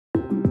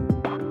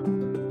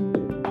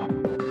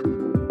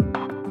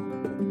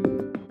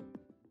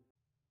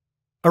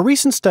A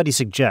recent study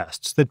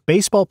suggests that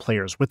baseball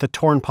players with a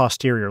torn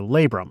posterior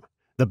labrum,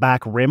 the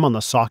back rim on the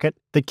socket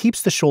that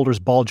keeps the shoulder's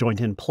ball joint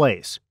in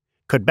place,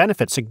 could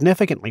benefit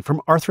significantly from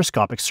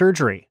arthroscopic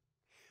surgery.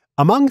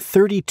 Among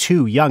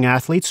 32 young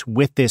athletes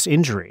with this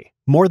injury,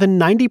 more than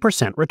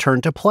 90%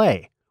 returned to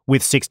play,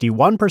 with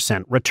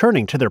 61%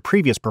 returning to their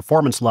previous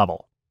performance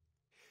level.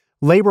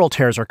 Labral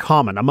tears are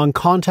common among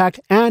contact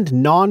and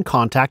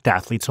non-contact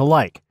athletes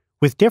alike,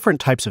 with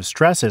different types of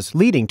stresses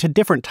leading to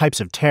different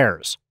types of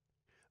tears.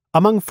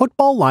 Among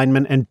football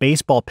linemen and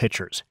baseball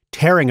pitchers,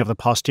 tearing of the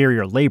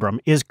posterior labrum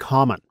is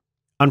common.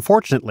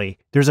 Unfortunately,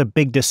 there's a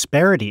big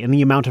disparity in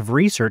the amount of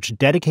research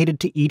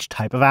dedicated to each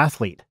type of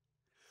athlete.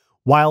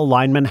 While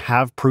linemen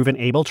have proven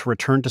able to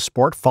return to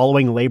sport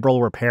following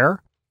labral repair,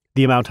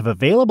 the amount of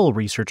available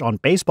research on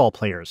baseball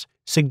players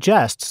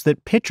suggests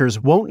that pitchers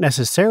won't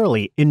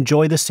necessarily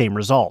enjoy the same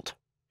result.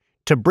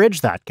 To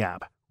bridge that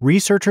gap,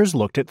 researchers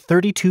looked at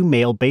 32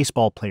 male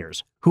baseball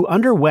players who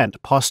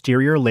underwent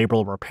posterior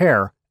labral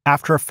repair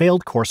after a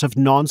failed course of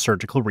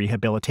non-surgical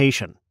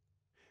rehabilitation.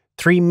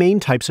 3 main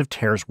types of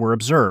tears were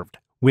observed,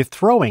 with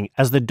throwing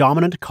as the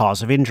dominant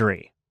cause of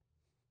injury.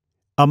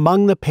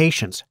 Among the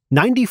patients,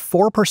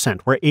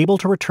 94% were able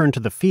to return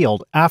to the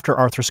field after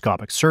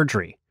arthroscopic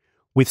surgery,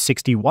 with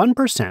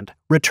 61%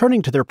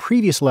 returning to their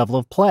previous level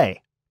of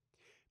play.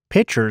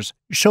 Pitchers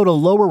showed a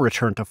lower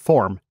return to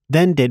form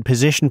than did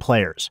position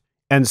players,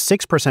 and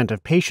 6%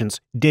 of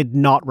patients did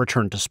not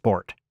return to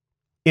sport.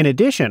 In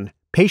addition,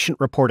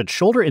 patient-reported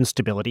shoulder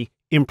instability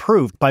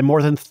improved by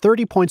more than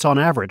 30 points on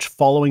average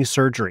following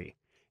surgery,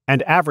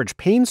 and average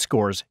pain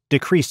scores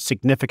decreased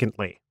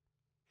significantly.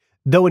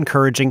 Though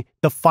encouraging,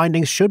 the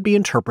findings should be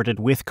interpreted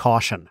with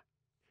caution.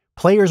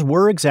 Players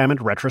were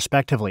examined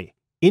retrospectively,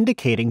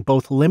 indicating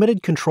both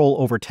limited control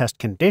over test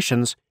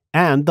conditions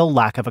and the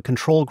lack of a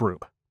control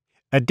group.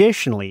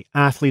 Additionally,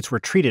 athletes were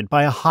treated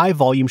by a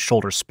high-volume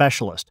shoulder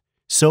specialist,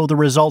 so the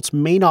results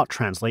may not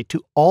translate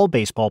to all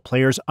baseball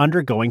players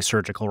undergoing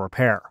surgical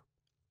repair.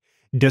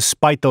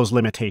 Despite those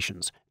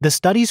limitations, the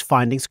study's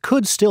findings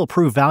could still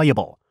prove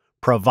valuable,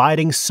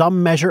 providing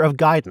some measure of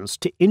guidance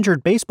to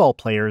injured baseball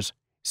players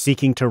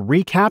seeking to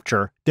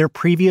recapture their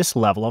previous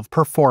level of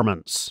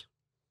performance.